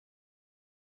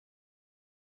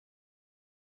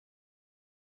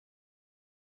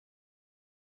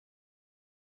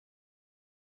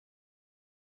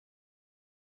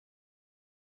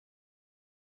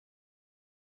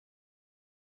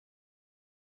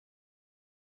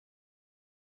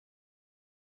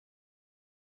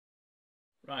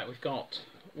Right, we've got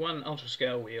one ultra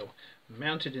scale wheel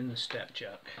mounted in the step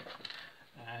chuck,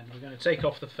 and we're going to take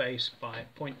off the face by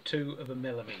 0.2 of a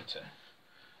millimetre.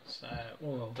 So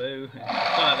all I'll do is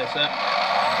fire this up.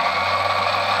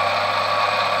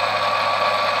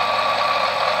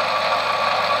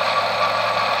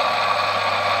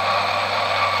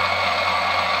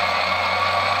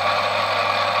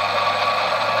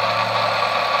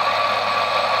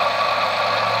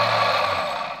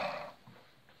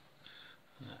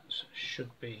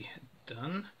 Should be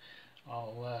done.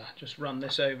 I'll just run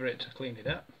this over it to clean it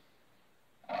up.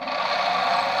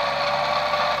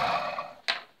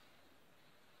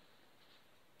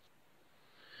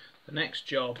 The next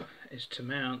job is to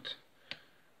mount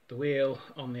the wheel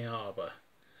on the arbor,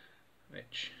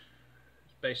 which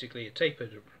is basically a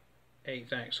tapered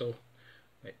 8th axle,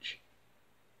 which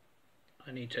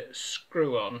I need to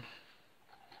screw on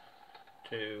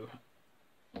to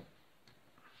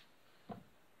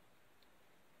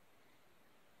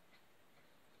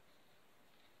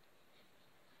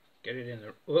get it in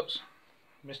there. Whoops,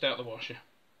 missed out the washer.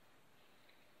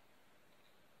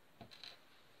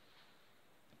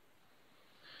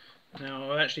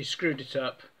 Now I've actually screwed it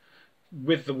up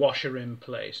with the washer in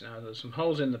place. Now there's some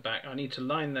holes in the back. I need to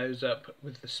line those up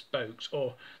with the spokes,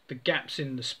 or the gaps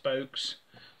in the spokes,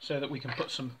 so that we can put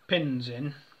some pins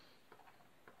in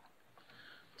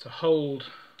to hold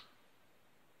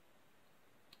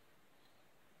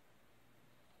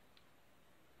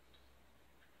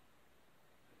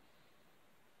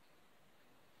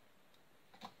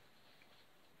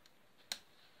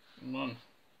one.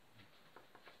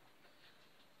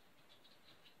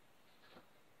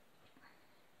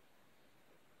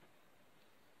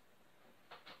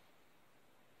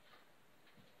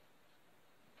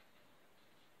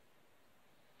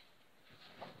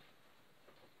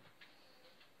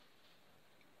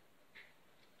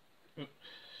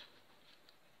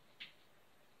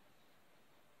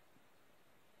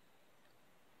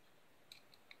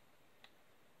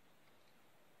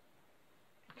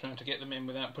 Trying to get them in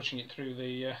without pushing it through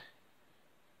the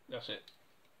that's it.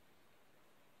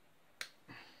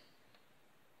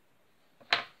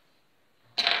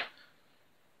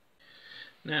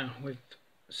 Now we've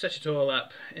set it all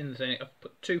up in the thing. I've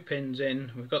put 2 pins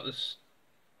in, we've got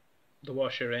the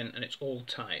washer in, and it's all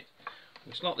tight.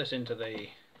 We slot this into the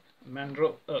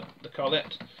mandrel, the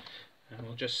collet, and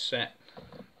we'll just set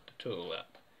the tool up.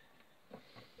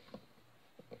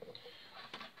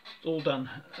 It's all done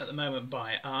at the moment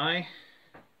by eye,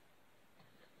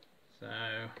 so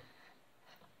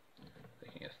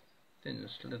taking a thin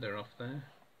slither off there.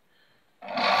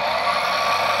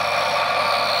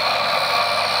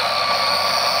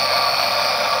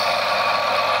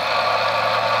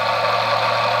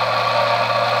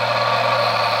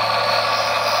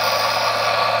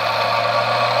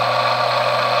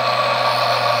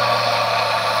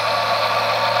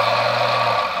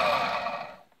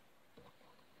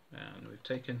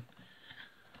 Taken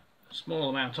a small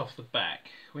amount off the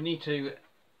back. We need to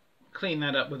clean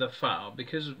that up with a file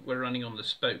because we're running on the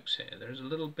spokes here. There's a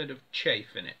little bit of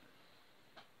chafe in it.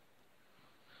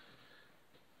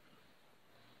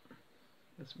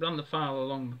 Let's run the file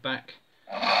along the back.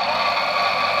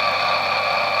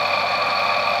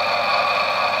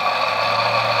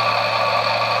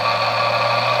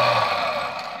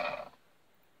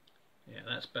 Yeah,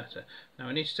 that's better. Now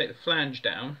I need to take the flange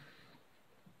down.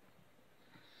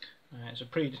 It's a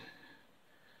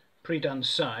pre-done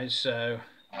size, so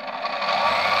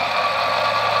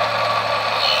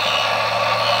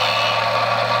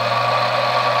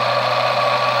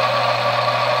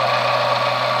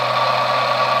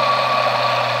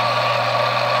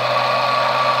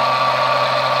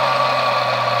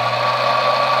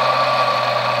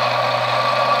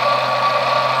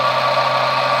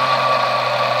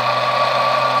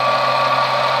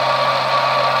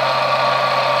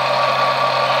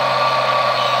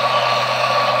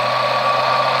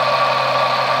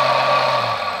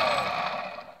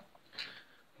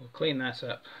clean that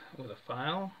up with a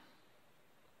file.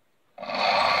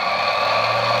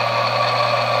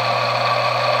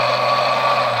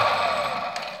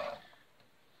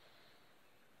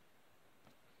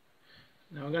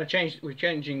 Now we're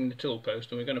changing the tool post,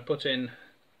 and we're going to put in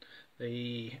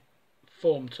the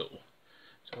form tool.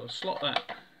 So we'll slot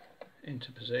that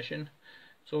into position.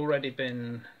 It's already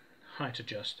been height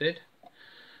adjusted,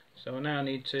 so I now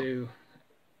need to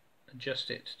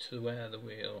adjust it to where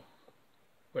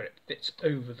it fits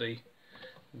over the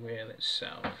wheel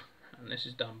itself, and this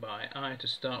is done by eye to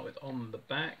start with on the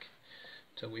back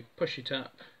till we push it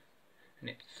up and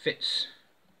it fits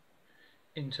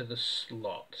into the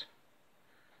slot,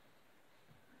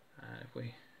 and if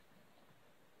we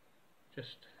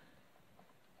just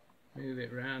move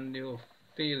it round, you'll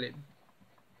feel it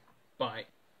bite.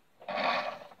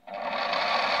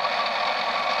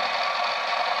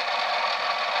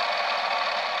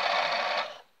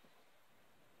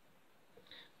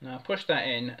 Now push that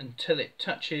in until it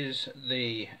touches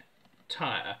the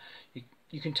tyre.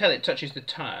 You can tell it touches the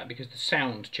tyre because the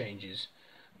sound changes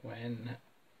when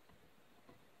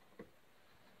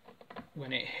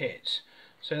it hits.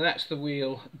 So that's the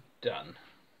wheel done.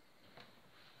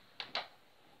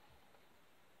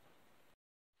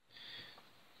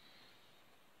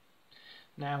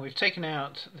 Now we've taken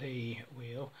out the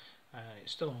wheel,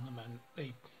 it's still on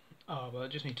the arbor. I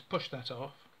just need to push that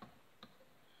off.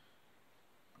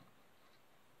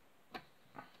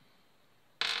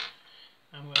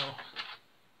 And we'll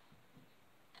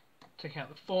take out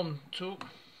the form tool.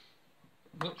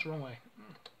 Looks wrong way.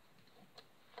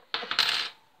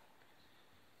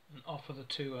 And offer the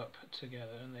two up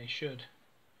together, and they should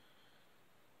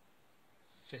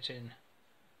fit in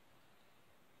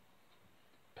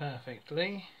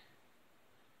perfectly.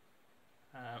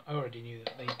 I already knew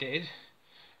that they did.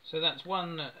 So that's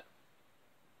one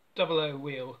 00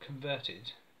 wheel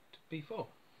converted to B4.